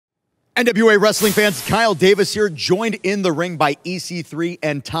NWA wrestling fans, Kyle Davis here, joined in the ring by EC3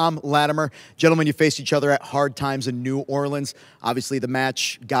 and Thom Latimer. Gentlemen, you faced each other at Hard Times in New Orleans. Obviously, the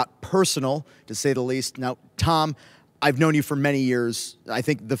match got personal, to say the least. Now, Thom, I've known you for many years. I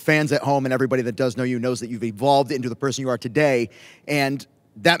think the fans at home and everybody that does know you knows that you've evolved into the person you are today. And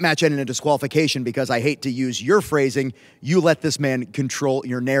that match ended in a disqualification because, I hate to use your phrasing, you let this man control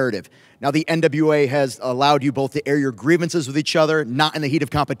your narrative. Now, the NWA has allowed you both to air your grievances with each other, not in the heat of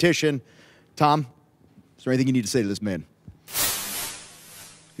competition. Thom, is there anything you need to say to this man?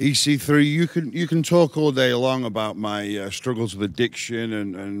 EC3, you can talk all day long about my struggles with addiction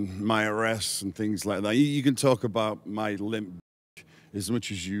and my arrests and things like that. You can talk about my limp as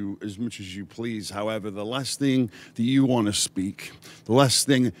much as you please. However, the last thing that you want to speak, the last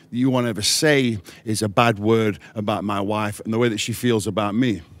thing that you want to ever say is a bad word about my wife and the way that she feels about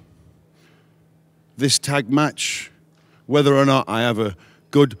me. This tag match, whether or not I have a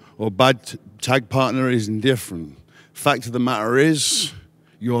good or bad tag partner, is indifferent. Fact of the matter is,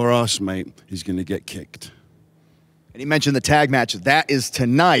 your arse mate is going to get kicked. And he mentioned the tag match. That is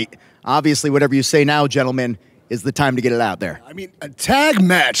tonight. Obviously, whatever you say now, gentlemen, is the time to get it out there. I mean, a tag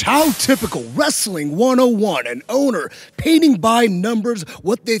match, how typical. Wrestling 101, an owner painting by numbers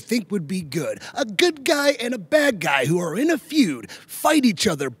what they think would be good. A good guy and a bad guy who are in a feud, fight each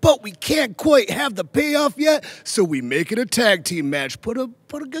other, but we can't quite have the payoff yet, so we make it a tag team match. Put a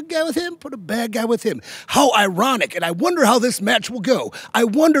good guy with him, put a bad guy with him. How ironic, and I wonder how this match will go. I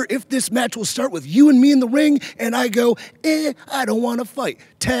wonder if this match will start with you and me in the ring, and I go, I don't want to fight.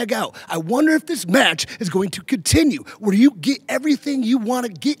 Tag out. I wonder if this match is going to continue, where you get everything you want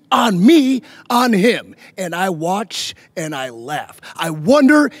to get on me, on him. And I watch and I laugh. I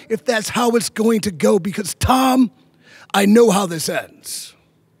wonder if that's how it's going to go, because Thom, I know how this ends.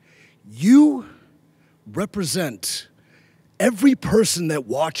 You represent every person that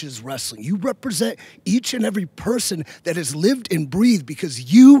watches wrestling. You represent each and every person that has lived and breathed,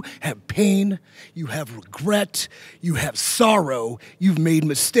 because you have pain, you have regret, you have sorrow, you've made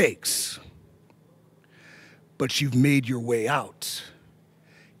mistakes. But you've made your way out.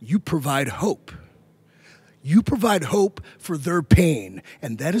 You provide hope. You provide hope for their pain,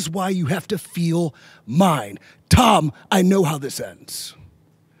 and that is why you have to feel mine. Thom, I know how this ends.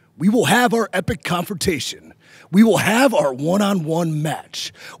 We will have our epic confrontation. We will have our one-on-one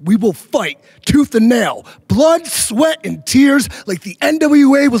match. We will fight tooth and nail, blood, sweat, and tears like the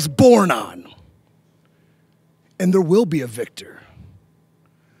NWA was born on. And there will be a victor.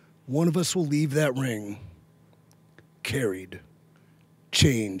 One of us will leave that ring carried,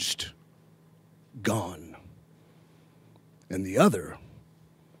 changed, gone. And the other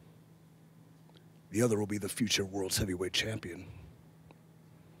will be the future world's heavyweight champion.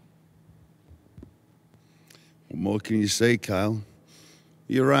 What more can you say, Kyle?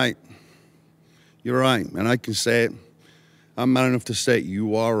 You're right. You're right. And I can say it. I'm man enough to say it.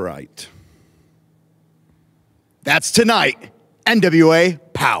 You are right. That's tonight, NWA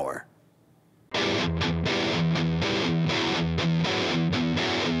Powerrr.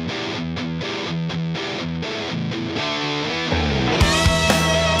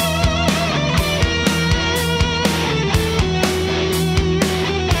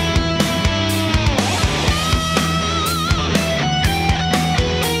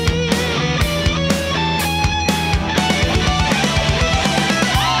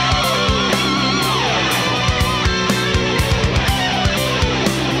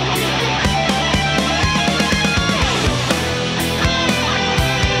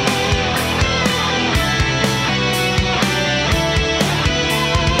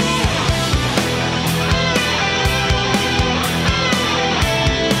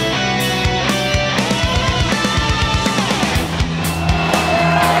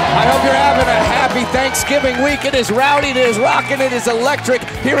 Thanksgiving week. It is rowdy, it is rocking, it is electric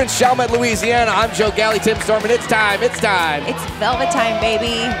here in Chalmette, Louisiana. I'm Joe Galley, Tim Storm, and it's time. It's velvet time,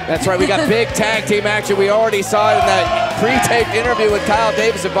 baby. That's right, we got big tag team action. We already saw it in that pre-taped interview with Kyle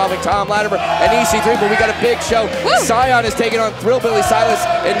Davis involving Thom Latimer and EC3, but we got a big show. Woo! Cyon is taking on Thrillbilly Silas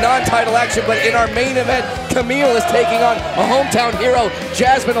in non-title action, but in our main event, Kamille is taking on a hometown hero,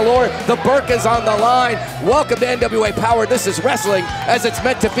 Jasmine Allure. The Burka's on the line. Welcome to NWA Powerrr. This is wrestling as it's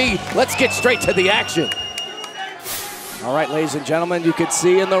meant to be. Let's get straight to the action. All right, ladies and gentlemen, you can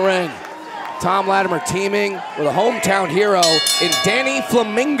see in the ring, Thom Latimer teaming with a hometown hero in Danny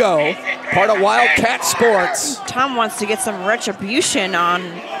Flamingo, part of WildKat Sports. Thom wants to get some retribution on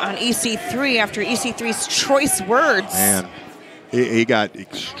EC3 after EC3's choice words. Man, he got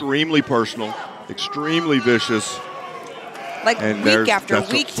extremely personal, extremely vicious. Like week after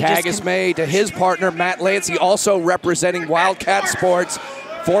week. Tag is made to his partner, Matt Lancie, also representing WildKat Sports.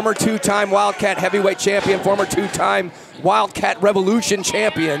 former two-time WildKat Heavyweight Champion, former two-time WildKat Revolution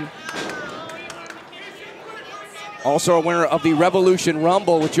Champion. Also a winner of the Revolution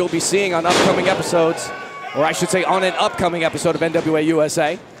Rumble, which you'll be seeing on upcoming episodes, or I should say on an upcoming episode of NWA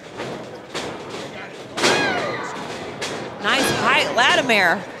USA. Nice height,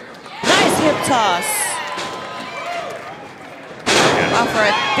 Latimer. Nice hip toss. Wow, for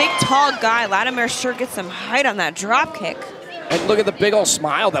a big, tall guy, Latimer sure gets some height on that drop kick. And look at the big old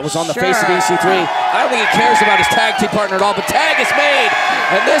smile that was on the face of EC3. I don't think he cares about his tag team partner at all, but tag is made.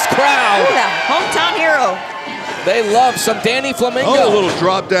 And this crowd. Ooh, the hometown hero. They love some Danny Flamingo. Oh, a little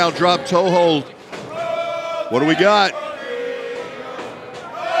drop down, drop toe hold. What do we got?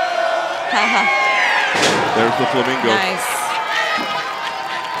 There's the Flamingo. Nice.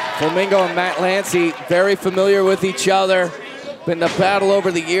 Flamingo and Matt Lancie, very familiar with each other. Been a battle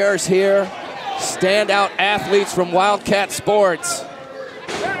over the years here. Standout athletes from WildKat Sports.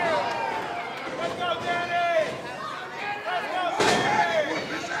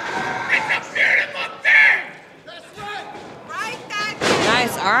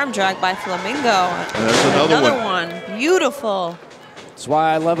 Nice arm drag by Flamingo. That's another one. Beautiful. That's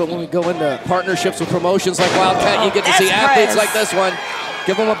why I love it when we go into partnerships with promotions like WildKat. You get to see athletes like this one.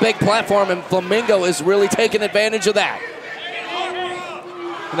 Give them a big platform, and Flamingo is really taking advantage of that.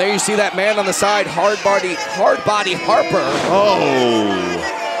 And there you see that man on the side, hard body Harper. Oh.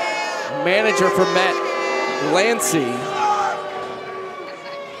 Manager for Matt Lancie.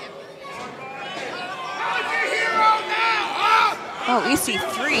 Oh,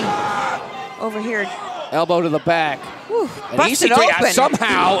 EC3 over here. Elbow to the back. Whew, and busted EC3 open.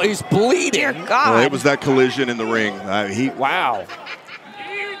 somehow is bleeding. Dear God. Well, it was that collision in the ring. Wow.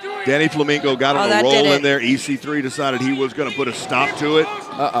 Danny Flamingo got him a roll in there. EC3 decided he was going to put a stop to it.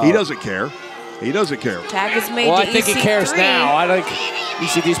 He doesn't care. He doesn't care. Tag is made well, to I think EC3. he cares now. I think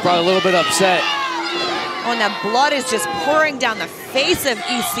EC3's probably a little bit upset. Oh, and that blood is just pouring down the face of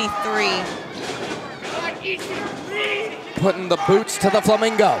EC3. Putting the boots to the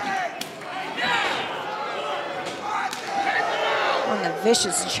Flamingo. And the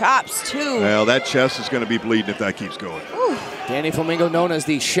vicious chops, too. Well, that chest is going to be bleeding if that keeps going. Ooh. Danny Flamingo, known as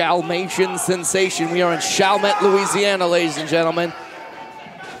the Chalmatian sensation. We are in Chalmette, Louisiana, ladies and gentlemen.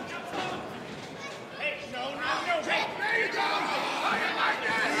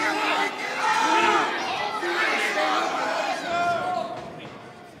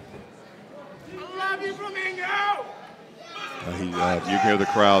 You hear the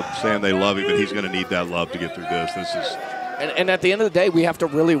crowd saying they love him, but he's going to need that love to get through this. This is. And at the end of the day, we have to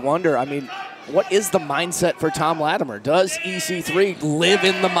really wonder, I mean, what is the mindset for Thom Latimer? Does EC3 live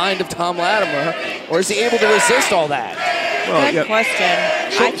in the mind of Thom Latimer, or is he able to resist all that? Well, good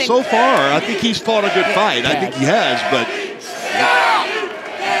question. So far, I think he's fought a good fight. I think he has, but.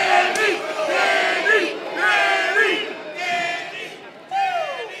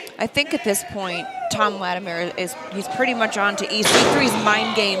 I think at this point, Thom Latimer he's pretty much on to EC3's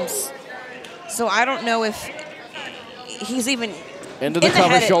mind games. So I don't know if he's even into the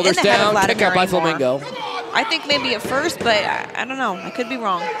cover, shoulders down, pick up by Flamingo. I think maybe at first, but I don't know. I could be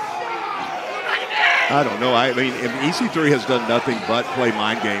wrong. I don't know. I mean, EC3 has done nothing but play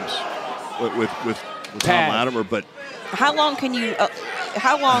mind games with Thom Latimer, but how long can you?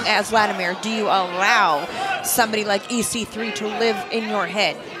 How long, as Latimer, do you allow somebody like EC3 to live in your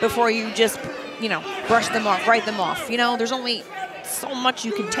head before you just, brush them off, write them off? There's only so much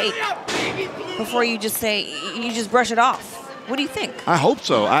you can take before you just say, you just brush it off. What do you think? I hope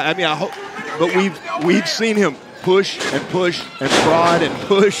so. I mean, I hope, but we've seen him push and prod and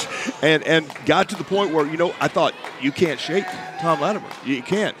push and got to the point where, I thought, you can't shake Thom Latimer. You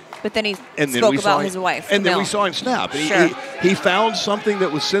can't. But then he spoke about his wife. And then we saw him snap. Sure. He found something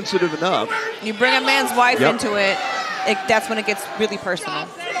that was sensitive enough. You bring a man's wife into it, that's when it gets really personal.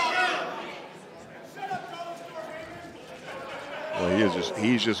 Well,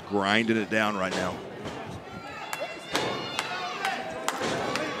 he's just grinding it down right now.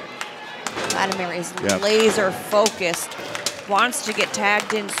 Latimer is laser focused. Wants to get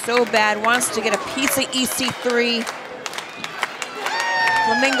tagged in so bad. Wants to get a piece of EC3.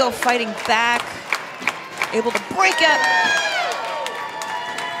 Flamingo fighting back, able to break it.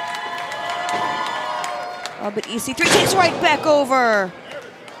 Oh, but EC3 takes right back over.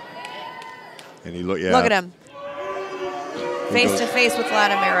 And look at him. Face to face with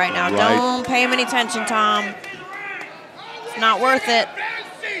Latimer right now. Don't pay him any attention, Thom. It's not worth it.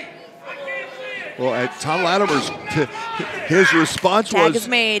 Well, Thom Latimer's, his response Tag is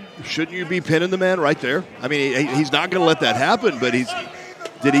made. Shouldn't you be pinning the man right there? I mean, he's not going to let that happen, but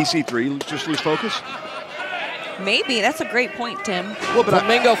did EC3 just lose focus? Maybe. That's a great point, Tim. Well, but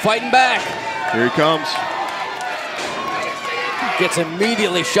Flamingo fighting back. Here he comes. Gets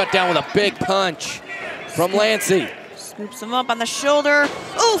immediately shut down with a big punch from Lancie. Scoops him up on the shoulder.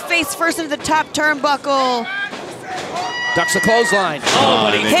 Ooh, face first into the top turnbuckle. Ducks a clothesline. Oh,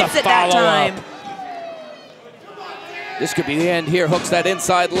 but he hits it that time. This could be the end here. Hooks that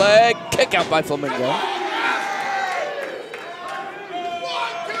inside leg. Kick out by Flamingo.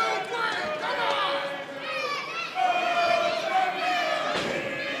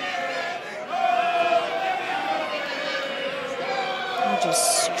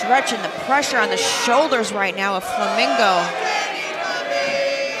 Just stretching the pressure on the shoulders right now of Flamingo.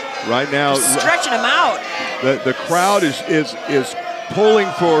 Right now, just stretching him out. The crowd is pulling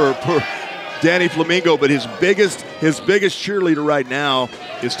for Danny Flamingo, but his biggest cheerleader right now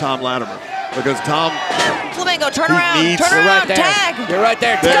is Thom Latimer, because Thom. Flamingo, turn around, tag. You're right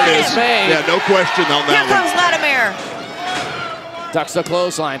there. There Tag it is. Yeah, no question on that one. Here comes Latimer. Ducks the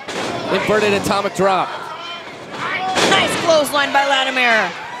clothesline. Inverted atomic drop. Nice clothesline by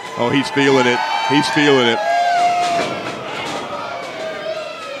Latimer. Oh, he's feeling it. He's feeling it.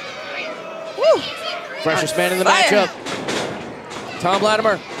 Woo. Freshest man in the matchup. Thom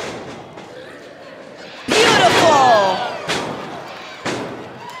Latimer. Beautiful.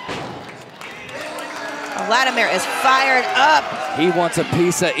 Latimer is fired up. He wants a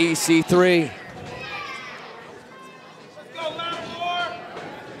piece of EC3.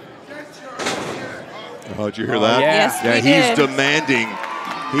 Oh, did you hear that? Yes, yeah, he's demanding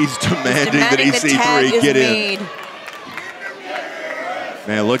that EC3 get in.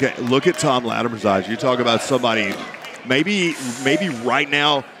 Man, look at Thom Latimer's eyes. You talk about somebody, maybe right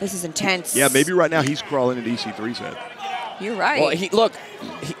now. This is intense. Yeah, maybe right now he's crawling into EC3's head. You're right. Well,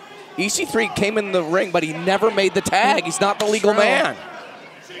 EC3 came in the ring, but he never made the tag. He's not the legal man.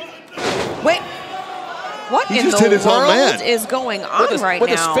 Wait. What in the world is going on right now? With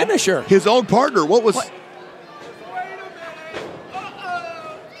his finisher. His own partner. What was...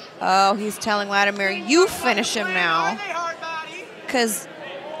 Oh, he's telling Latimer, you finish him now. Because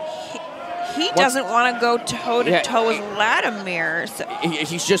he doesn't want to go toe-to-toe with Latimer. So.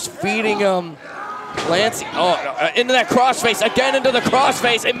 He's just feeding him. Lancie, into that crossface. Again into the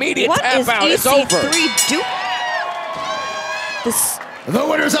crossface. Immediate tap out. It's over. The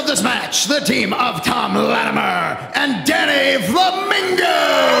winners of this match, the team of Thom Latimer and Danny Flamingo.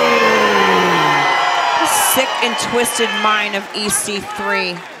 The sick and twisted mind of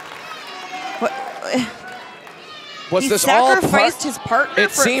EC3. Was this sacrificed his partner?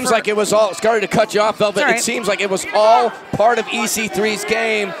 It seems like it was all. Sorry to cut you off, Velvet. It seems like it was all part of EC3's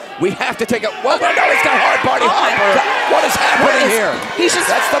game. We have to take it. Well, no, he's got hard party hopper. What is happening here?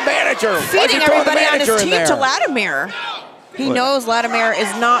 That's the manager. Feeding everybody on his team to Latimer. He knows Latimer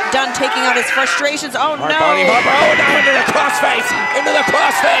is not done taking out his frustrations. Oh, no. Body hopper. Oh, down into the crossface. Into the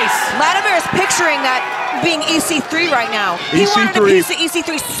crossface. Latimer is picturing that being EC3 right now. He wanted a piece of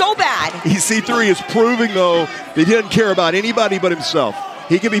EC3 so bad. EC3 is proving, though, that he doesn't care about anybody but himself.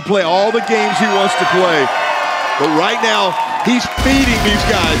 He can play all the games he wants to play. But right now, he's feeding these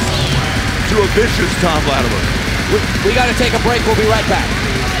guys to a vicious Thom Latimer. We got to take a break. We'll be right back.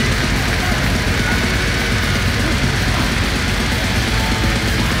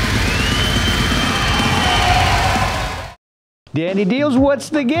 Danny Deals, what's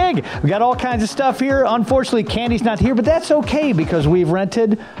the gig? We got all kinds of stuff here. Unfortunately, Candy's not here, but that's okay because we've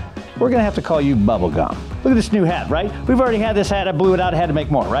rented. We're gonna have to call you Bubblegum. Look at this new hat, right? We've already had this hat. I blew it out. I had to make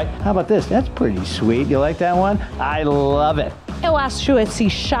more, right? How about this? That's pretty sweet. You like that one? I love it. Eu acho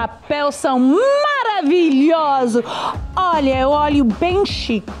esses chapéus são maravilhosos. Olha, eu olho bem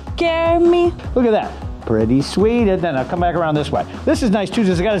chiquérrime. Look at that. Pretty sweet. And then I'll come back around this way. This is nice too.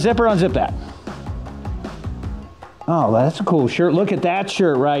 Does it got a zipper? Unzip that. Oh, that's a cool shirt. Look at that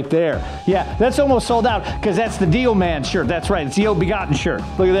shirt right there. Yeah, that's almost sold out because that's the Deal Man shirt. That's right. It's the Ill Begotten shirt.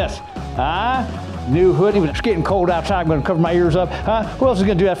 Look at this. New hoodie. It's getting cold outside. I'm going to cover my ears up. Who else is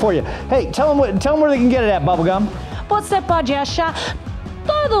going to do that for you? Hey, tell them where they can get it at, Bubblegum. Você pode achar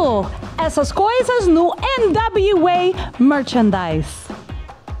tudo essas coisas no NWA Merchandise.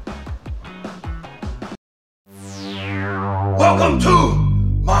 Welcome to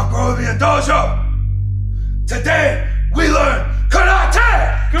Mongolia Dojo. Today, we learn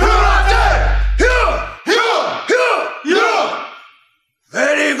karate! Karate! Here!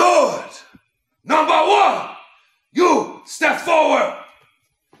 Very good. Number one, you step forward.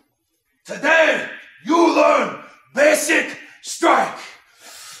 Today, you learn basic strike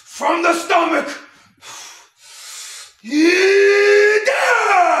from the stomach. Yeah!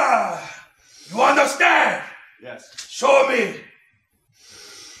 You understand? Yes. Show me.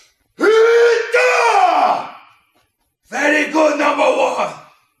 Yeah!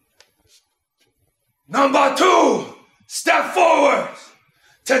 Number 2, step forward.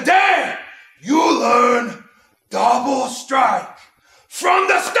 Today, you learn double strike from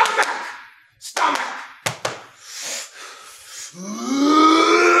the stomach. Stomach.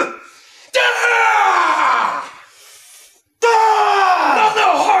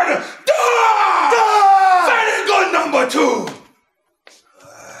 No, harder. Very good, number 2.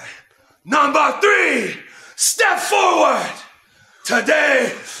 Number 3, step forward.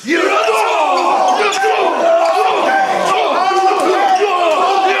 Today, you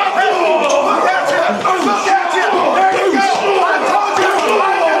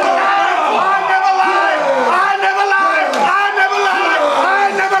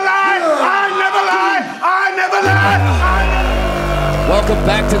Welcome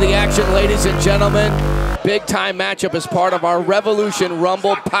back to the action, ladies and gentlemen. Big time matchup as part of our Revolution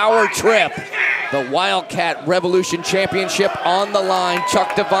Rumble Power Trip. The WildKat Revolution Championship on the line.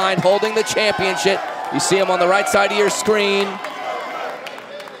 Chuck Devine holding the championship. You see him on the right side of your screen.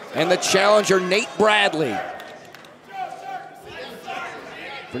 And the challenger, Nate Bradley.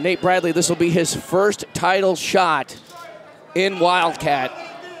 For Nate Bradley, this will be his first title shot in WildKat.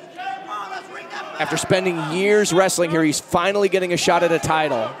 After spending years wrestling here, he's finally getting a shot at a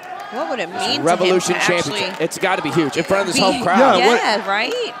title. What would it mean Revolution to him to Championship. actually It's got to be huge in front of this home crowd. Yeah,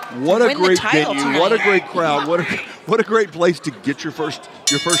 right? What a Win the great title venue! tonight. What a great crowd! What a great place to get your first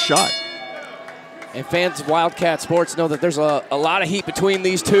shot. And fans of WildKat Sports know that there's a lot of heat between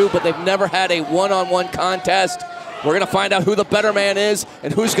these two, but they've never had a one-on-one contest. We're going to find out who the better man is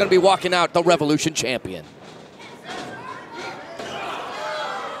and who's going to be walking out the Revolution champion.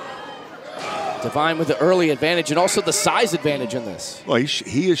 Devine with the early advantage and also the size advantage in this. Well,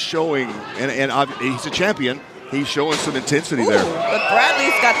 he is showing, and he's a champion. He's showing some intensity there. But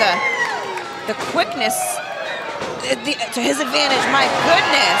Bradley's got the quickness to his advantage. My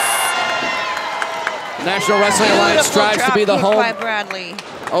goodness. National Wrestling Alliance strives to be the home. By Bradley.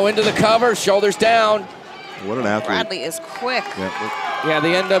 Oh, into the cover, shoulders down. What an athlete. Bradley is quick. Yeah, the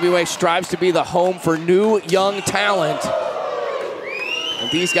NWA strives to be the home for new, young talent. And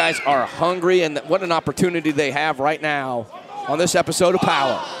these guys are hungry, and what an opportunity they have right now on this episode of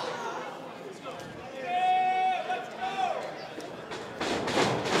Power.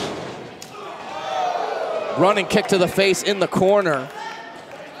 Running kick to the face in the corner.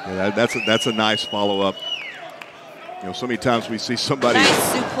 Yeah, that's a nice follow-up. You know, so many times we see somebody.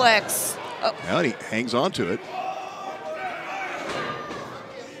 Nice suplex. Oh. Well, and he hangs on to it.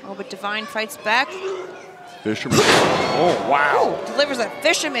 Oh, but Devine fights back. Fisherman. Oh, wow. Ooh, delivers a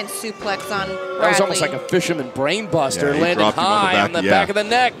fisherman suplex on Bradley. That was almost like a fisherman brain buster. Yeah, landed high on the back of the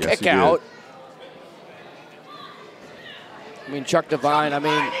neck. Yes, kick out. I mean, Chuck Devine, I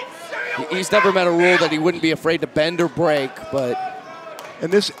mean, he's never met a rule that he wouldn't be afraid to bend or break, but.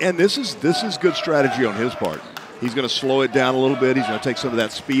 And this is good strategy on his part. He's going to slow it down a little bit. He's going to take some of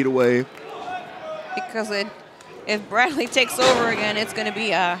that speed away. Because if Bradley takes over again, it's going to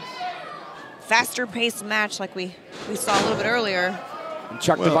be a faster-paced match like we saw a little bit earlier. And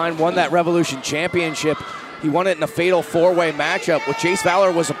Chuck Devine won that Revolution Championship. He won it in a fatal four-way matchup, which Chase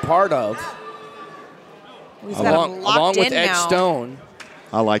Valor was a part of. He's got him locked along with in Ed now. Stone.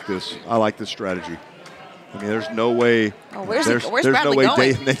 I like this. I like this strategy. I mean, there's no way. Oh, where's there's Bradley no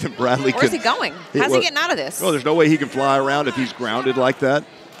way going? Nathan Bradley Where's can. he going? How's he getting out of this? Well, there's no way he can fly around if he's grounded like that.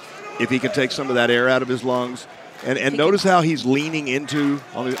 If he can take some of that air out of his lungs. And notice how he's leaning into,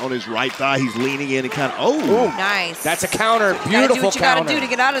 on his right thigh, he's leaning in and kind of, Ooh, nice. That's a counter. Beautiful counter. Do what you counter. got to do to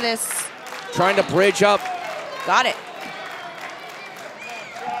get out of this. Trying to bridge up. Got it.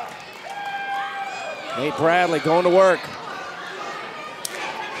 Nate Bradley going to work.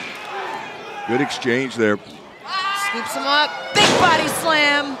 Good exchange there. Scoops him up. Big body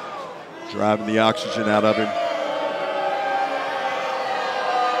slam. Driving the oxygen out of him.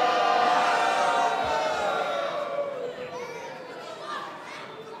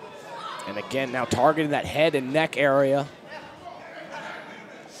 And again, now targeting that head and neck area.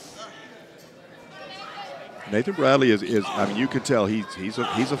 Nathan Bradley is I mean, you can tell he's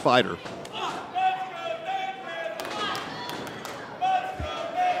a fighter.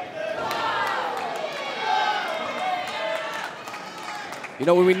 You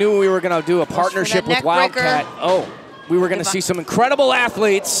know, when we knew we were going to do a partnership with WildKat, we were going to see some incredible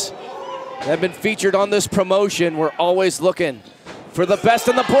athletes that have been featured on this promotion. We're always looking for the best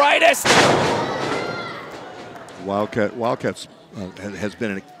and the brightest. WildKat's has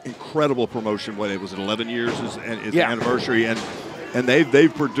been an incredible promotion. What, it was 11 years is the anniversary, and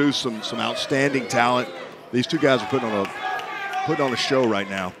they've produced some outstanding talent. These two guys are putting on a show right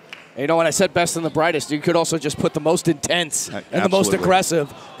now. You know, when I said best and the brightest, you could also just put the most intense and the most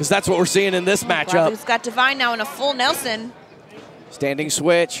aggressive, because that's what we're seeing in this matchup. Bradley's got Devine now in a full Nelson. Standing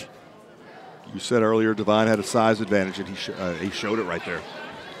switch. You said earlier Devine had a size advantage, and he showed it right there.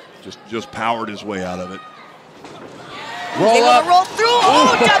 Just powered his way out of it. Roll up. Roll through.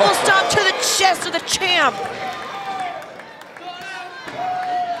 Oh, double stomp to the chest of the champ.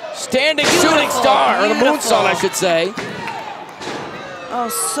 Standing shooting star, or the moonsault, I should say. Oh,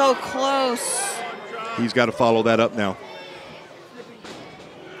 so close. He's got to follow that up now.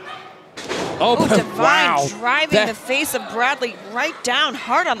 Oh, Devine driving the face of Bradley right down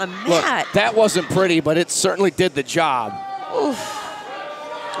hard on the mat. Look, that wasn't pretty, but it certainly did the job. Oof.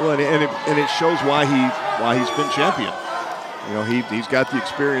 Well, and it shows why he's been champion. You know, he's got the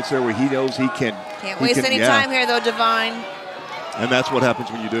experience there where he knows he can. Can't waste any time here, though, Devine. And that's what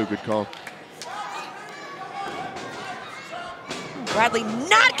happens when you do. Good call. Bradley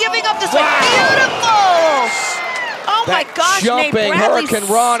not giving up this one. Beautiful! Oh my gosh, Nate jumping Bradley. Hurricane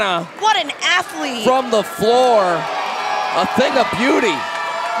Rana. What an athlete. From the floor. A thing of beauty.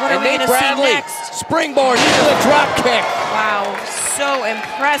 What and are we Nate going to see Bradley, next? springboard into the drop kick. Wow, so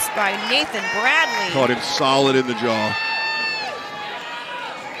impressed by Nathan Bradley. Caught him solid in the jaw.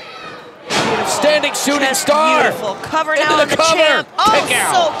 Standing shooting star. Beautiful. Cover into now the on the cover. champ. Oh, Kick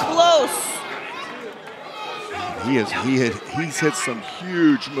out. so close. He's hit some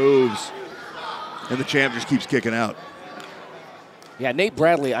huge moves, and the champ just keeps kicking out. Yeah, Nate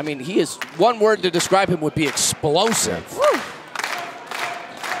Bradley, I mean, he is, one word to describe him would be explosive. Woo.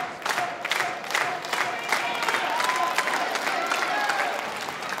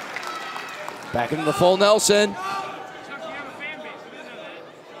 Back into the full Nelson.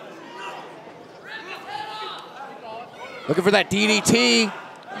 Looking for that DDT.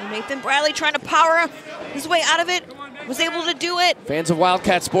 Nathan Bradley trying to power his way out of it. Was able to do it. Fans of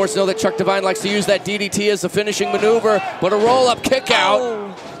WildKat Sports know that Chuck Devine likes to use that DDT as the finishing maneuver, but a roll-up kick out.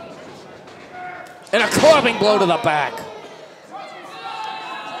 Oh. And a clubbing blow to the back.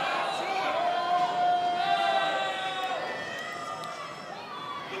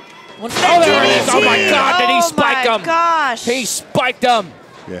 Oh, there it is. Oh, my God. Did he spike him? Oh, my gosh. He spiked him.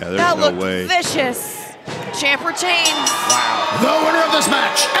 Yeah, there's that no looked way. vicious. Champ retains. Wow. The winner of this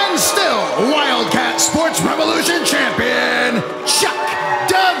match, and still WildKat Sports Revolution Champion, Chuck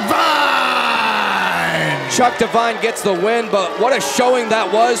Devine. Chuck Devine gets the win, but what a showing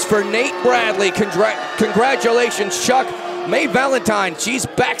that was for Nate Bradley. Congratulations, Chuck. May Valentine, she's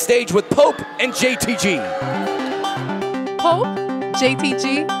backstage with Pope and JTG. Pope,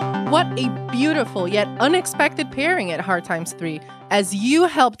 JTG, what a beautiful yet unexpected pairing at Hard Times 3 as you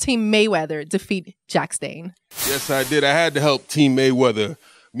helped Team Mayweather defeat Jack Stane. Yes, I did. I had to help Team Mayweather.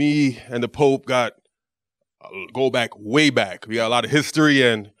 Me and the Pope go back, way back. We got a lot of history,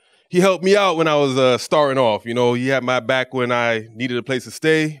 and he helped me out when I was starting off. You know, he had my back when I needed a place to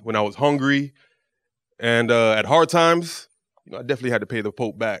stay, when I was hungry. And at Hard Times, you know, I definitely had to pay the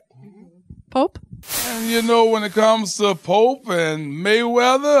Pope back. Pope? And you know, when it comes to Pope and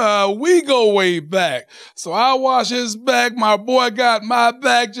Mayweather, we go way back. So I watch his back. My boy got my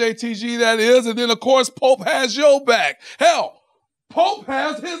back, JTG that is. And then, of course, Pope has your back. Hell, Pope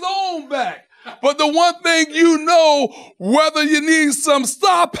has his own back. But the one thing you know, whether you need some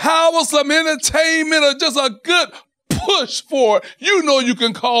star power, some entertainment, or just a good push for it, you know you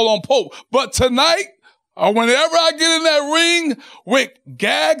can call on Pope. But tonight, or whenever I get in that ring with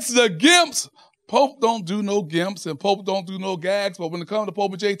Gags the Gimps, Pope don't do no gimps and Pope don't do no gags, but when it comes to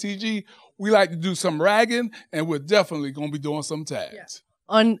Pope and JTG, we like to do some ragging, and we're definitely going to be doing some tags. Yeah.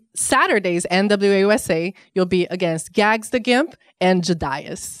 On Saturdays, NWA USA, you'll be against Gags the Gimp and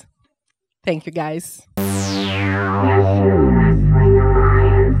Jedias. Thank you, guys.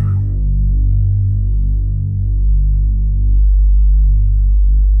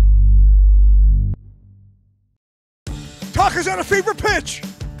 Talkers on a fever pitch.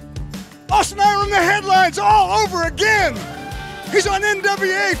 Austin Idol in the headlines all over again. He's on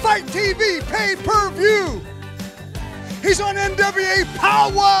NWA Fight TV pay-per-view. He's on NWA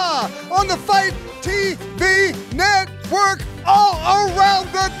Powerrr on the Fight TV network all around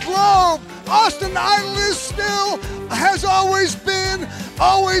the globe. Austin Idol is still, has always been,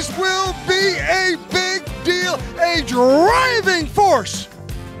 always will be a big deal, a driving force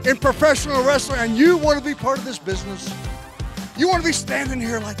in professional wrestling. And you want to be part of this business? You want to be standing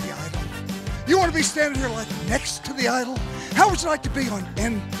here like the Idol? You want to be standing here like next to the Idol? How would you like to be on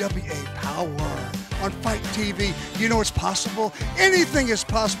NWA Powerrr on Fight TV? You know it's possible. Anything is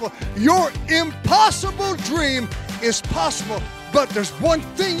possible. Your impossible dream is possible. But there's one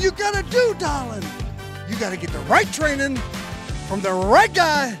thing you got to do, darling. You got to get the right training from the right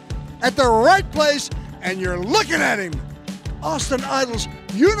guy at the right place, and you're looking at him. Austin Idol's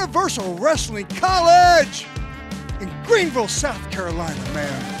Universal Wrestling College in Greenville, South Carolina,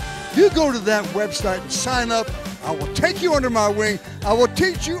 man. You go to that website and sign up. I will take you under my wing. I will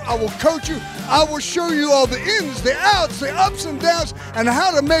teach you. I will coach you. I will show you all the ins, the outs, the ups and downs, and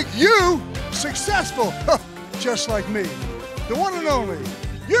how to make you successful, just like me. The one and only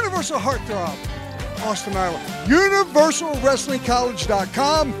Universal Heartthrob, Austin Idol.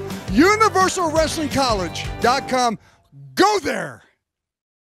 UniversalWrestlingCollege.com. UniversalWrestlingCollege.com. Go there.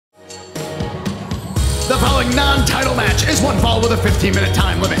 The following non-title match is one fall with a 15-minute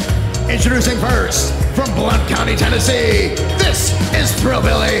time limit. Introducing first, from Blount County, Tennessee, this is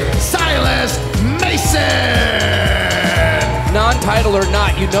Thrillbilly Silas Mason. Non-title or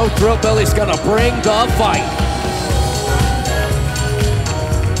not, you know Thrillbilly's gonna bring the fight.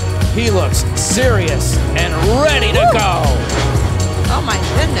 He looks serious and ready to go. Oh my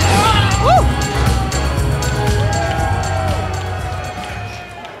goodness. Woo.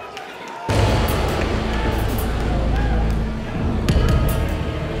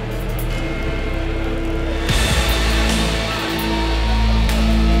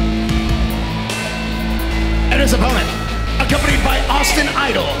 His opponent, accompanied by Austin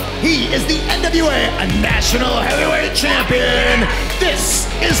Idol. He is the NWA National Heavyweight Champion. This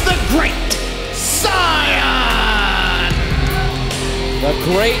is the Great Cyon. The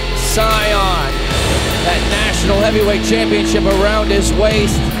Great Cyon. That National Heavyweight Championship around his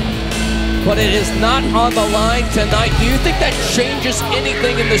waist. But it is not on the line tonight. Do you think that changes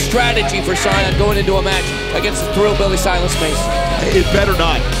anything in the strategy for Cyon going into a match against the Thrillbilly Silas Mason? It better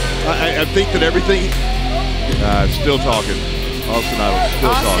not. I think that everything... still talking. Austin Idol,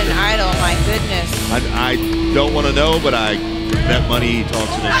 still talking. Austin Idol, my goodness. I don't want to know, but I bet money he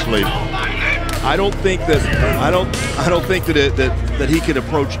talks in his sleep. I don't think that that he can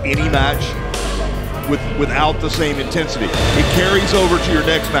approach any match without the same intensity. It carries over to your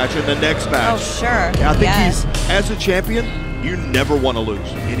next match and the next match. Oh, sure. I think he's, as a champion, you never want to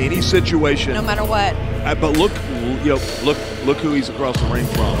lose in any situation. No matter what. But look who he's across the ring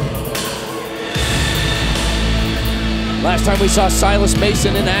from. Last time we saw Silas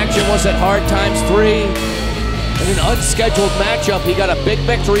Mason in action was at Hard Times 3. In an unscheduled matchup, he got a big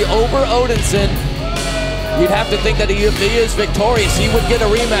victory over Odinson. You'd have to think that if he is victorious, he would get a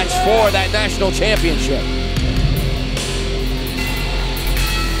rematch for that national championship.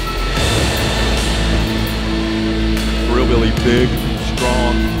 Really big,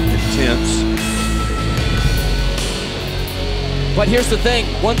 strong, intense. But here's the thing,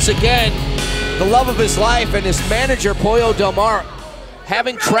 once again, the love of his life and his manager, Pollo Del Mar,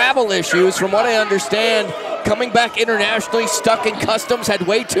 having travel issues, from what I understand, coming back internationally, stuck in customs, had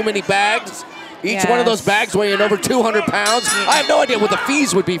way too many bags. Each one of those bags weighing over 200 pounds. I have no idea what the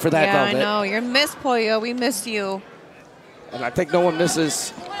fees would be for that, Yeah, I know. You're missed, Pollo. We miss you. And I think no one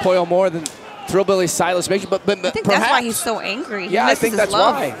misses Pollo more than Thrillbilly Silas Mason, but I think perhaps, that's why he's so angry. He yeah, I misses think his that's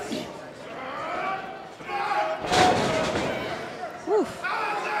love. why. Whew.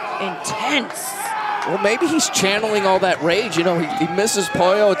 Intense. Well, maybe he's channeling all that rage. You know, he misses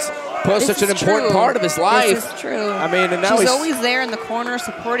Pollo. Pollo's such an important part of his life. This is true. I mean, and now she's always there in the corner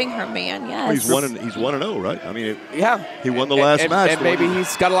supporting her man. Yes. Well, he's 1-0, right? I mean, yeah, he won the last match. And maybe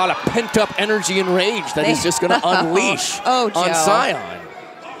he's got a lot of pent-up energy and rage that he's just going to unleash on Cyon.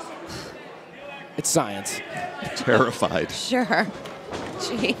 It's science. Terrified. Sure.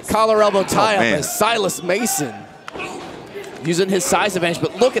 Jeez. Collar elbow tie-up as Silas Mason using his size advantage,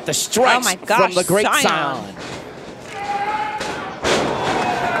 but look at the strikes from the Great Cyon.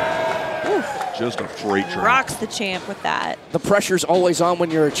 Just a freight train. Rocks the champ with that. The pressure's always on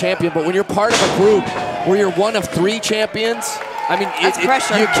when you're a champion, but when you're part of a group where you're one of 3 champions, I mean,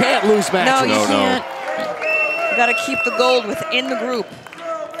 pressure. You can't lose matches. No, you can't. You got to keep the gold within the group.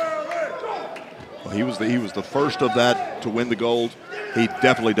 Well, he was the first of that to win the gold. He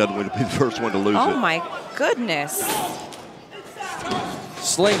definitely doesn't want to be the first one to lose it. Oh my goodness.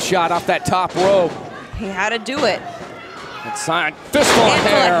 Slingshot off that top rope. He had to do it. And Cyon, fistful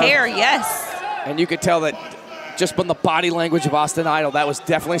of hair. Yes. And you could tell that just from the body language of Austin Idol, that was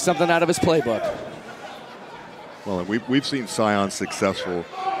definitely something out of his playbook. Well, and we've seen Cyon successful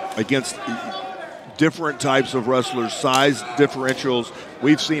against different types of wrestlers, size differentials.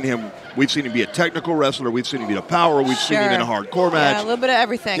 We've seen him be a technical wrestler. We've seen him be a power. We've seen him in a hardcore match. Yeah, a little bit of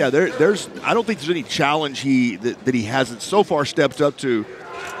everything. Yeah, there's. I don't think there's any challenge that he hasn't so far stepped up to.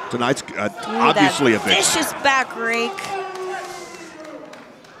 Tonight's obviously a big vicious back rake.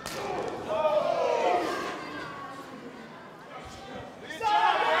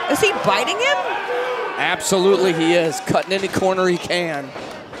 Is he biting him? Absolutely he is. Cutting any corner he can.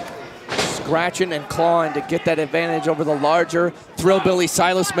 scratching and clawing to get that advantage over the larger Thrillbilly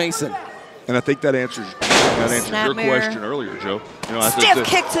Silas Mason. And I think that answers your question earlier, Joe. You know, Stiff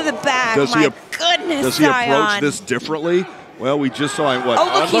kick to the back. Goodness, does he approach this differently? Well, we just saw him. What?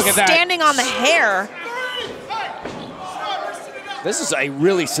 Oh, look he's standing on the hair. This is a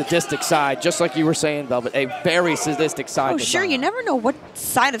really sadistic side, just like you were saying, Velvet. A very sadistic side. Oh, sure. You never know what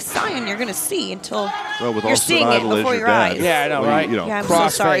side of Cyon you're going to see until you're Austin seeing it before your eyes. Yeah, I know, right? Yeah, I'm so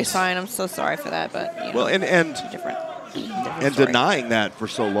sorry, Cyon. I'm so sorry for that, but you know, well, and story. denying that for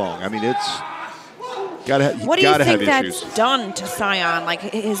so long. I mean, it's gotta. What do you think that's done to Cyon? Like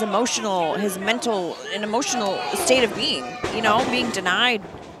his emotional, his mental, and emotional state of being. You know, being denied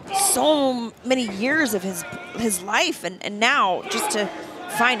so many years of his life, and now just to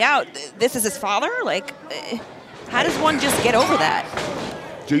find out this is his father. Like, how does one just get over that?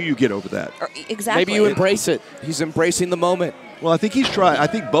 Do you get over that? Exactly. Maybe you embrace it. He's embracing the moment. Well, I think he's tried. I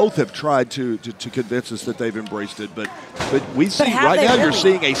think both have tried to convince us that they've embraced it, but we see right now you're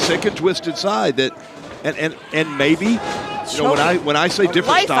seeing a sick and twisted side that, and maybe, you know, when I say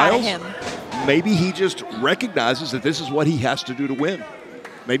different styles, maybe he just recognizes that this is what he has to do to win.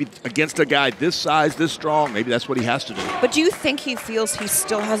 Maybe against a guy this size, this strong, maybe that's what he has to do. But do you think he feels he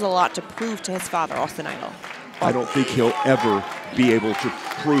still has a lot to prove to his father, Austin Idol? I don't think he'll ever be able to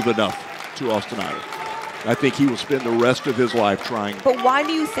prove enough to Austin Idol. I think he will spend the rest of his life trying. But why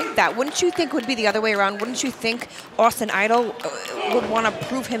do you think that? Wouldn't you think it would be the other way around? Wouldn't you think Austin Idol would want to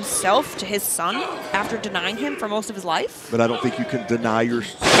prove himself to his son after denying him for most of his life? But I don't think you can deny your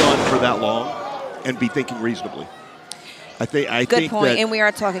son for that long and be thinking reasonably. I think Good point. that, And we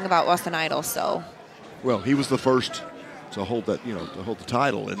are talking about Austin Idol, so. Well, he was the first to hold that, to hold the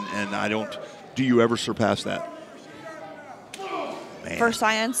title, and I don't. Do you ever surpass that? Man. For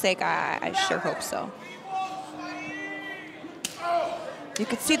Cyon's sake, I sure hope so. You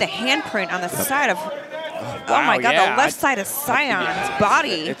could see the handprint on the side of. Oh my God, the left side of Cyon's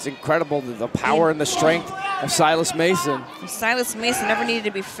body. It's incredible, the power and the strength of Silas Mason. Silas Mason never needed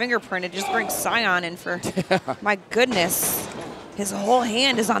to be fingerprinted. Just bring Cyon in for, my goodness. His whole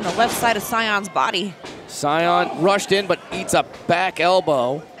hand is on the left side of Cyon's body. Cyon rushed in, but eats a back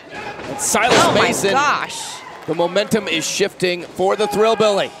elbow. And Silas Mason. Oh my gosh. The momentum is shifting for the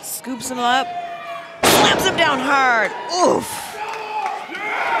Thrillbilly. Scoops him up, slams him down hard. Oof.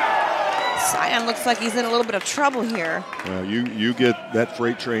 Cyon looks like he's in a little bit of trouble here. Well, you get that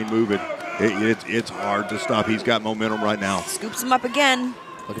freight train moving. It's hard to stop. He's got momentum right now. Scoops him up again.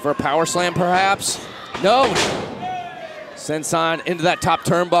 Looking for a power slam, perhaps. No. Sends Cyon into that top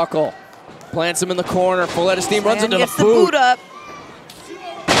turnbuckle. Plants him in the corner. Full head of steam. Runs into the boot. Up.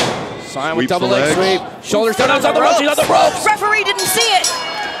 Cyon with double leg sweep. Shoulders down on the ropes. He's on the ropes. Referee didn't see it.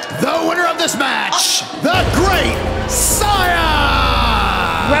 The winner of this match, the great Cyon.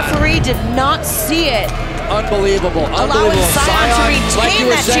 Referee did not see it. Unbelievable. Allowing Cyon to retain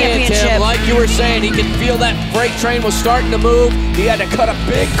that championship. Tim, like you were saying, he could feel that freight train was starting to move. He had to cut a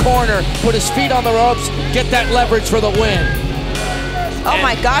big corner, put his feet on the ropes, get that leverage for the win. Oh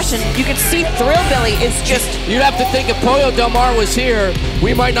my gosh, and you can see Thrillbilly is just... You'd have to think if Pollo Del Mar was here,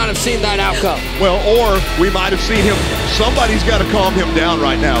 we might not have seen that outcome. Well, or we might have seen him. Somebody's got to calm him down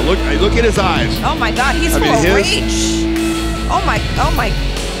right now. Look at his eyes. Oh my God, he's full of rage. Oh my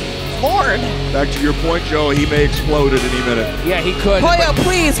Lord. Back to your point, Joe, he may explode at any minute. Yeah, he could. Pollo,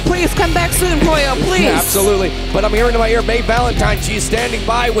 please come back soon, Pollo, please. Yeah, absolutely. But I'm hearing in my ear, May Valentine. She's standing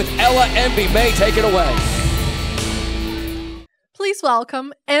by with Ella Envy. May, take it away. Please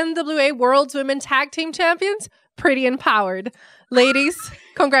welcome NWA World's Women Tag Team Champions, Pretty Empowered. Ladies,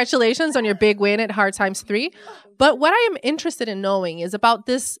 congratulations on your big win at Hard Times 3. But what I am interested in knowing is about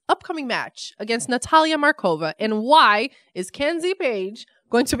this upcoming match against Natalia Markova, and why is Kenzie Page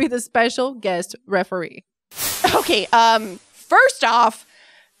going to be the special guest referee? Okay, first off,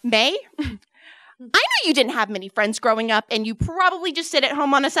 May, I know you didn't have many friends growing up, and you probably just sit at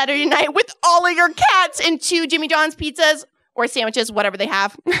home on a Saturday night with all of your cats and 2 Jimmy John's pizzas or sandwiches, whatever they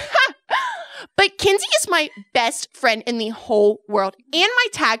have. But Kenzie is my best friend in the whole world. And my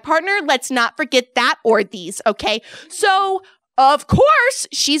tag partner, let's not forget that or these, okay? So, of course,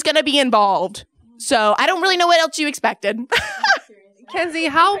 she's going to be involved. So, I don't really know what else you expected. Kenzie,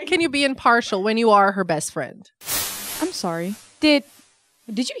 how can you be impartial when you are her best friend? I'm sorry. Did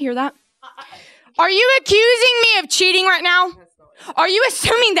you hear that? Are you accusing me of cheating right now? Are you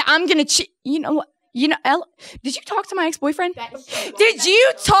assuming that I'm going to cheat? You know what? Ella, did you talk to my ex-boyfriend? Did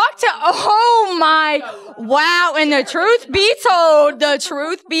you talk to, oh my, wow, and the truth be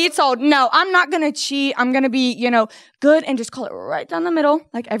told, no, I'm not going to cheat. I'm going to be, good and just call it right down the middle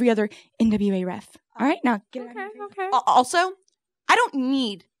like every other NWA ref. All right, now get it. Okay. Also, I don't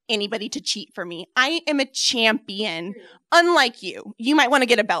need anybody to cheat for me. I am a champion, unlike you. You might want to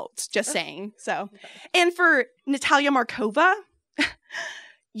get a belt, just saying. So, and for Natalia Markova,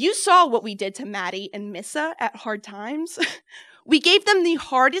 you saw what we did to Maddie and Missa at Hard Times. We gave them the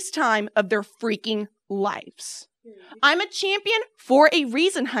hardest time of their freaking lives. I'm a champion for a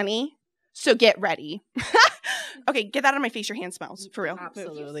reason, honey. So get ready. Okay, get that out of my face. Your hand smells, for real.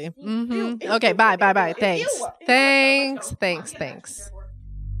 Absolutely. Okay, bye. Thanks. Thanks.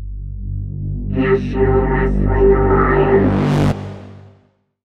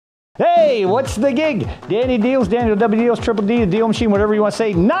 Hey, what's the gig? Danny Deals, Daniel W. Deals, Triple D, the Deal Machine, whatever you want to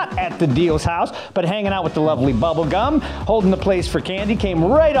say. Not at the Deals house, but hanging out with the lovely Bubblegum, holding the place for Candy, came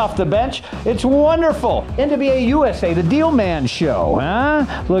right off the bench. It's wonderful. NWA USA, the Deal Man show, huh?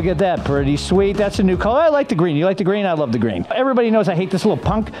 Look at that, pretty sweet. That's a new color. I like the green. You like the green? I love the green. Everybody knows I hate this little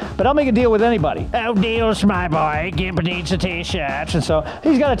punk, but I'll make a deal with anybody. Oh, Deals, my boy. Gimp needs a t-shirt. And so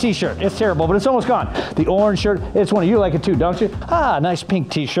he's got a t-shirt. It's terrible, but it's almost gone. The orange shirt, it's one of you like it too, don't you? Ah, nice pink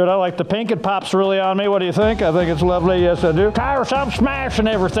t-shirt. I like the pink. It pops really on me. What do you think? I think it's lovely. Yes, I do. Tiresome Smash and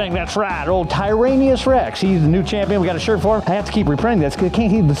everything. That's right. Old Tyrannius Rex. He's the new champion. We got a shirt for him. I have to keep reprinting this because I can't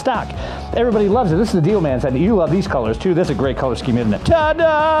keep the stock. Everybody loves it. This is the Deal Man side. You love these colors too. This is a great color scheme, isn't it?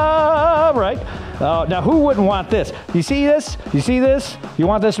 Ta-da! Right? Now, who wouldn't want this? You see this? You see this? You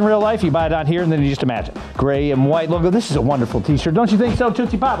want this in real life? You buy it on here and then you just imagine. Gray and white logo. This is a wonderful t-shirt. Don't you think so,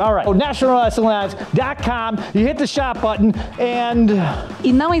 Tootsie Pop? All right. NationalWrestlingAlliance.com. You hit the shop button and...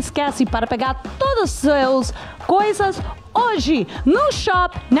 E não esquece para pegar todos os seus coisas hoje no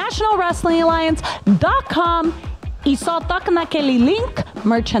shop nationalwrestlingalliance.com e só toca naquele link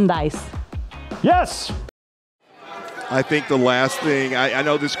merchandise. Yes. I think the last thing, I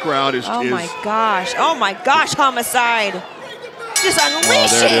know this crowd is... Oh my gosh, Homicide. Just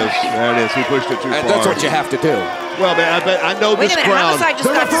unleash it. There it is. He pushed it too far. That's what you have to do. Well, man, I know this crowd.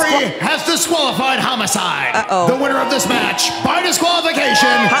 The referee has disqualified Homicide. The winner of this match by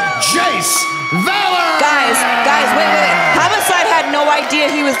disqualification, Jace Valor. Guys, wait. Homicide had no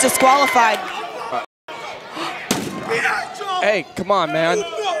idea he was disqualified. Hey, come on, man.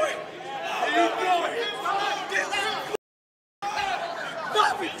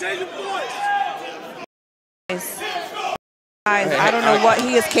 Guys, I don't know what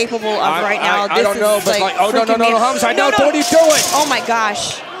he is capable of right now. I don't know, but like, oh, no, Homicide, no, what are you doing? Oh my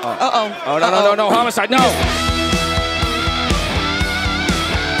gosh. Uh-oh. Oh, no, Homicide, no.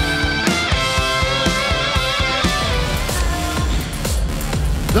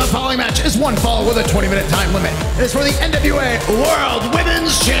 The following match is one fall with a 20-minute time limit. It is for the NWA World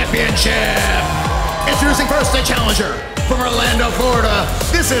Women's Championship. Introducing first a challenger from Orlando, Florida.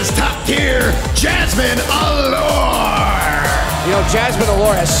 This is top tier Jasmine Allure. You know, Jasmine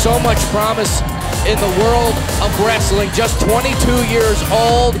Allure has so much promise in the world of wrestling. Just 22 years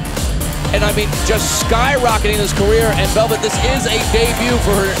old. And I mean, just skyrocketing his career. And Velvet, this is a debut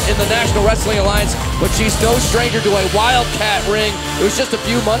for her in the National Wrestling Alliance, but she's no stranger to a WildKat ring. It was just a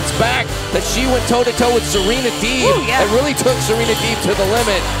few months back that she went toe-to-toe with Serena Deeb and really took Serena Deeb to the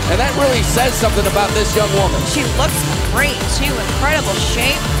limit. And that really says something about this young woman. She looks great, too. Incredible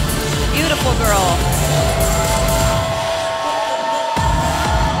shape. Beautiful girl.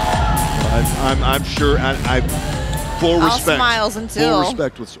 I'm sure. Full respect. Smiles until. Full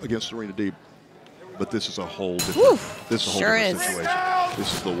respect against Serena Deeb, but this is a whole different. This is a whole different situation.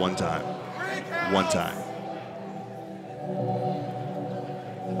 This is the one time.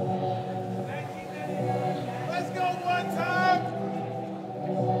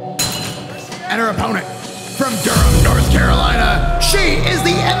 And her opponent from Durham, North Carolina, she is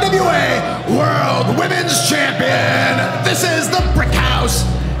the NWA World Women's Champion. This is the Brickhouse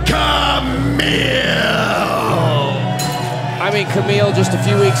Kamille. I mean, Kamille just a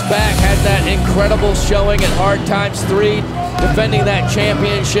few weeks back had that incredible showing at Hard Times 3, defending that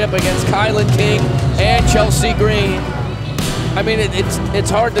championship against Kylan King and Chelsea Green. I mean, it's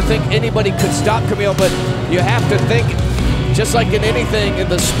hard to think anybody could stop Kamille, but you have to think, just like in anything, in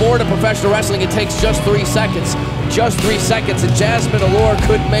the sport of professional wrestling, it takes just 3 seconds. Just 3 seconds, and Jasmine Allure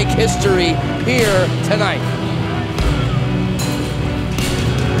could make history here tonight.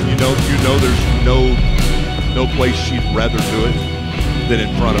 You know there's no place she'd rather do it than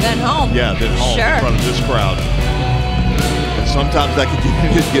in front of home. Yeah, than home, sure. In front of this crowd. And sometimes that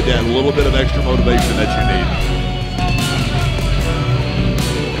can get that little bit of extra motivation that you need.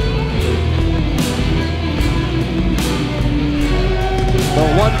 The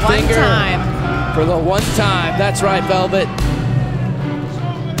one finger for the one time. That's right, Velvet.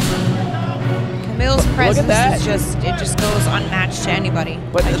 Kamille's presence is just goes unmatched to anybody.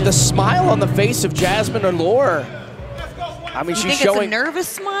 But the smile on the face of Jasmine Allure. I mean, you she's think showing it's a nervous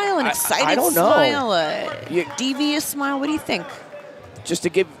smile, an excited I don't know. smile, a devious smile. What do you think? Just to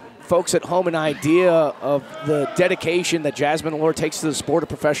give folks at home an idea of the dedication that Jasmine Allure takes to the sport of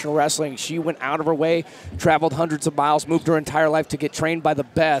professional wrestling. She went out of her way, traveled hundreds of miles, moved her entire life to get trained by the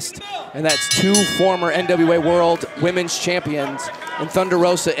best, and that's 2 former NWA World Women's Champions, and Thunder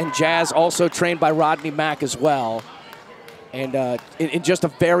Rosa and Jazz, also trained by Rodney Mack as well. And in just a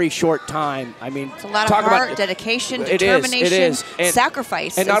very short time, I mean, it's a lot of heart, dedication, determination,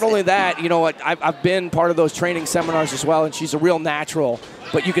 sacrifice. And not only that, you know what, I've been part of those training seminars as well, and she's a real natural.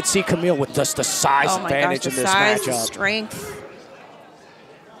 But you could see Kamille with just the size advantage in this matchup. The strength.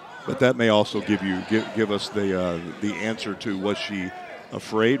 But that may also give us the answer to, was she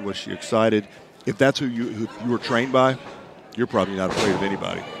afraid? Was she excited? If that's who you were trained by, you're probably not afraid of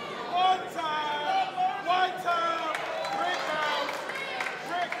anybody.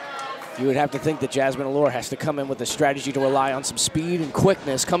 You would have to think that Jasmine Allure has to come in with a strategy to rely on some speed and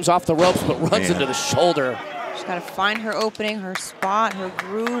quickness. Comes off the ropes, but runs into the shoulder. She's got to find her opening, her spot, her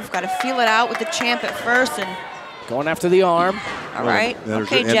groove. Got to feel it out with the champ at first. And going after the arm. All right.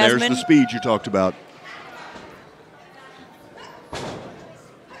 Okay, and Jasmine. there's the speed you talked about.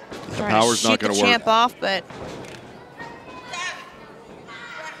 The power's not going to work. Champ off, but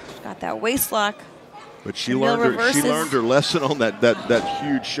she's got that waist lock. But she learned her lesson on that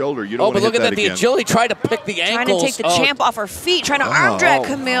huge shoulder. You don't want but to look hit at that the again. agility, trying to pick the ankles. Trying to take the champ off her feet, trying to arm drag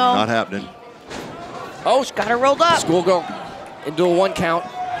Kamille. Not happening. Oh, she's got her rolled up. Schoolgirl into a 1 count.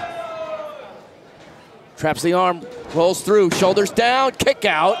 Traps the arm, rolls through, shoulders down, kick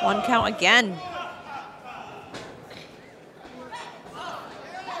out. 1 count again.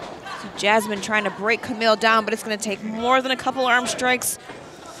 So Jasmine trying to break Kamille down, but it's going to take more than a couple arm strikes.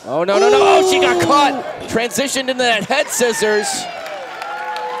 Oh, no. Oh, she got caught. Transitioned into that head scissors.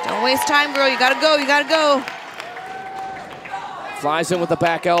 Don't waste time, girl. You got to go. You got to go. Flies in with the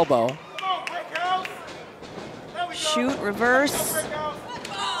back elbow. Shoot, reverse.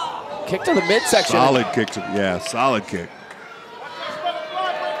 Kick to the midsection. Solid kick solid kick.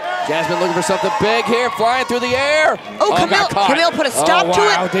 Jasmine looking for something big here, flying through the air. Oh, Kamille put a stop to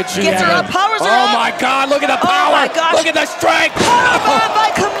it. Did she Gets her up, powers her up. up. Oh my God, look at the power. Oh my gosh. Look at the strength. Oh,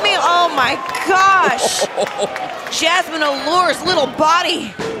 by Kamille. Oh my gosh. Jasmine Allure's little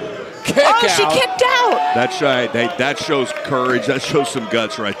body. Kick she kicked out. That shows courage. That shows some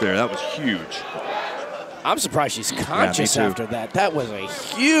guts right there. That was huge. I'm surprised she's conscious after that. That was a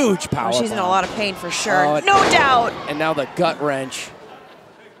huge power She's in a lot of pain for sure. No doubt. And now the gut wrench.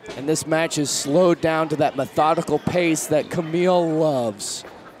 And this match is slowed down to that methodical pace that Kamille loves.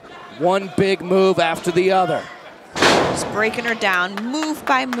 One big move after the other. Just breaking her down, move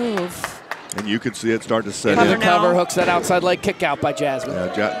by move. And you can see it start to set in. Cover hooks that outside leg kick out by Jasmine.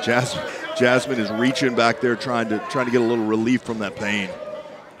 Yeah, Jasmine is reaching back there, trying to get a little relief from that pain.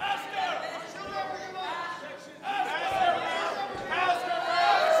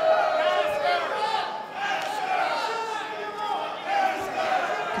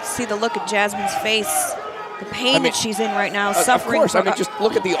 See the look at Jasmine's face, the pain that she's in right now, suffering. Of course, I mean, just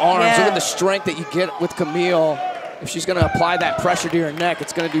look at the arms, look at the strength that you get with Kamille. If she's going to apply that pressure to her neck,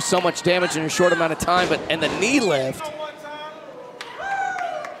 it's going to do so much damage in a short amount of time. And the knee lift.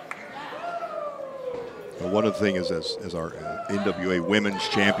 One of the things is, as our NWA Women's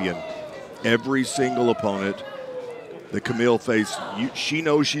Champion, every single opponent that Kamille faced, she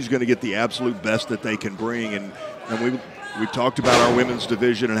knows she's going to get the absolute best that they can bring. And we talked about our women's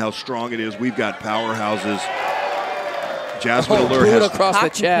division and how strong it is. We've got powerhouses. Jasmine Allure has across the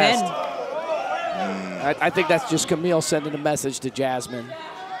chest. I think that's just Kamille sending a message to Jasmine.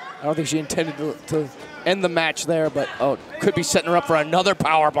 I don't think she intended to end the match there, but could be setting her up for another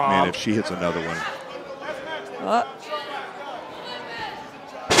power bomb. Man, if she hits another one.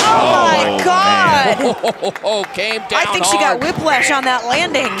 Oh my God! Came down I think she got whiplash on that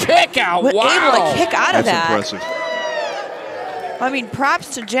landing. Kick out! Wow! Able to kick out of that. That's impressive. I mean,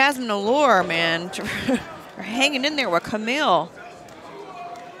 props to Jasmine Allure, man, for hanging in there with Kamille.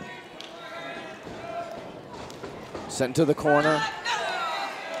 Sent to the corner.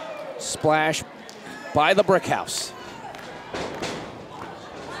 Splash by the brick house.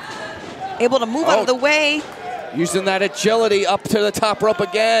 Able to move out of the way. Using that agility up to the top rope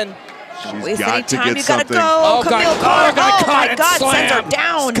again. She's got to get something. Oh, Kamille caught her. Oh my God, sends her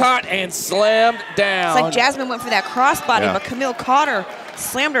down. Caught and slammed down. It's like Jasmine went for that crossbody, but Kamille caught her,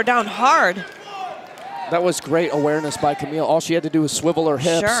 slammed her down hard. That was great awareness by Kamille. All she had to do was swivel her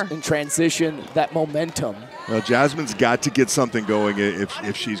hips and transition that momentum. Well, Jasmine's got to get something going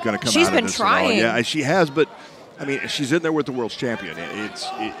if she's going to come out of this. She's been trying. Yeah, she has, but I mean, she's in there with the world's champion.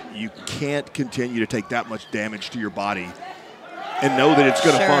 You can't continue to take that much damage to your body and know that it's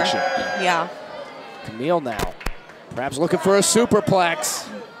going to function. Yeah. Kamille now, perhaps looking for a superplex.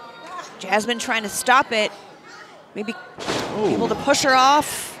 Jasmine trying to stop it. Maybe able to push her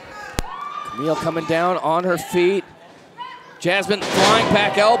off. Kamille coming down on her feet. Jasmine flying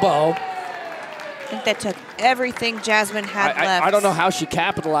back elbow. I think that took everything Jasmine had left. I don't know how she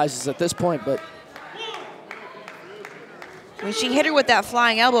capitalizes at this point, but I mean, she hit her with that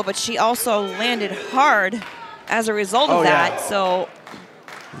flying elbow, but she also landed hard as a result of that. Yeah. So.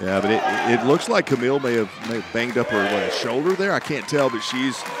 Yeah, but it looks like Kamille may have banged up her shoulder there. I can't tell, but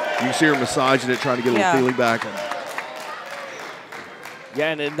you can see her massaging it, trying to get a little feeling back.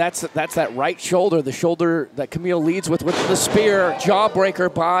 Yeah, and that's that right shoulder, the shoulder that Kamille leads with the spear.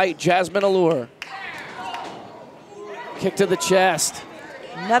 Jawbreaker by Jasmine Allure. Kick to the chest.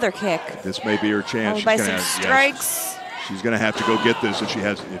 Another kick. This may be her chance. By some strikes. She's going to have to go get this if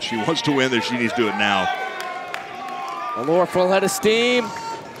she wants to win this. She needs to do it now. Allure full head of steam.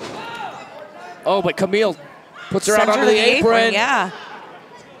 Oh, but Kamille puts her out onto the apron. Yeah.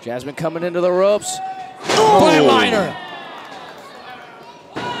 Jasmine coming into the ropes. Flatliner.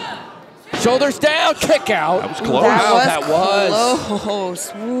 Shoulders down, kick out. That was close. That was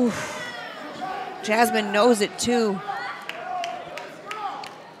close. Oof. Jasmine knows it too.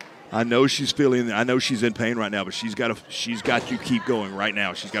 I know she's in pain right now, but she's got to keep going right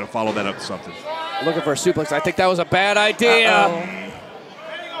now. She's got to follow that up with something. Looking for a suplex. I think that was a bad idea.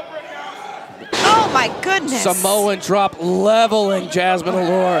 Oh my goodness. Samoan drop leveling Jasmine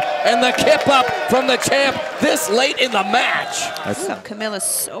Allure. And the kip up from the champ this late in the match. Kamille is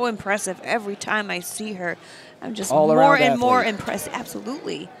so impressive every time I see her. I'm just All more and athlete. more impressed.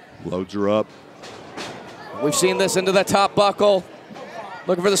 Absolutely. Loads her up. We've seen this into the top buckle.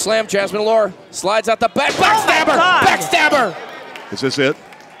 Looking for the slam. Jasmine Allure slides out the back. Backstabber! Backstabber! Is this it?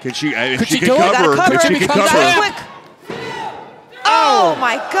 Can she? If she can do it? cover, if she can cover. Quick. Oh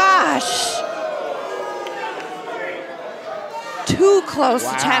my gosh. Too close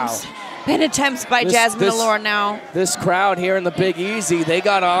attempts. Pin attempts by Jasmine Allure now. This crowd here in the Big Easy, they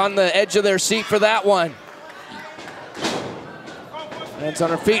got on the edge of their seat for that one. Hands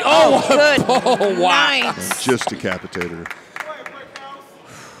on her feet. Oh, good. Oh, wow. Nice. Just decapitated her.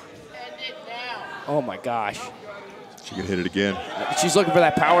 Oh my gosh. She can hit it again. She's looking for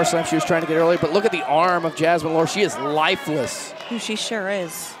that power slam she was trying to get earlier, but look at the arm of Jasmine Allure. She is lifeless. She sure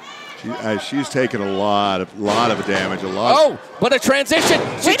is. She's taken a lot of damage. Oh, but a transition.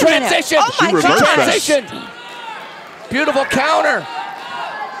 She transitioned. Oh my God. Transitioned. Beautiful counter.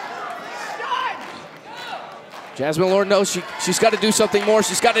 Jasmine Allure knows she's got to do something more.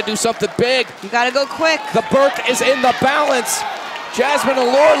 She's got to do something big. You got to go quick. The Burke is in the balance. Jasmine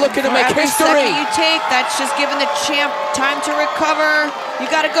Allure looking to make history. Every second you take, that's just giving the champ time to recover.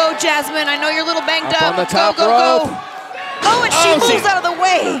 You got to go, Jasmine. I know you're a little banged up. On the top go. rope. Oh, and she moves out of the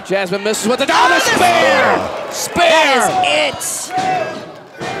way. Jasmine misses with the spear. That is it.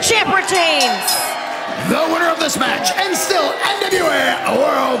 Champ retains. The winner of this match, and still NWA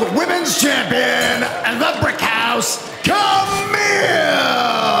World Women's Champion, the Brick House, Kamille!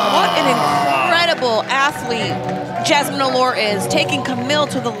 What an incredible athlete Jasmine Allure is, taking Kamille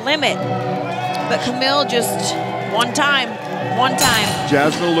to the limit. But Kamille just one time.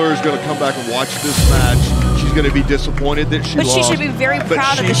 Jasmine Allure is going to come back and watch this match. She's going to be disappointed that she lost. But she should be very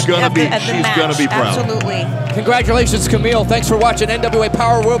proud of the match. She's going to be proud. Absolutely. Congratulations, Kamille. Thanks for watching NWA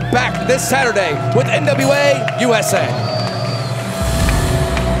Powerrr. We're back this Saturday with NWA USA.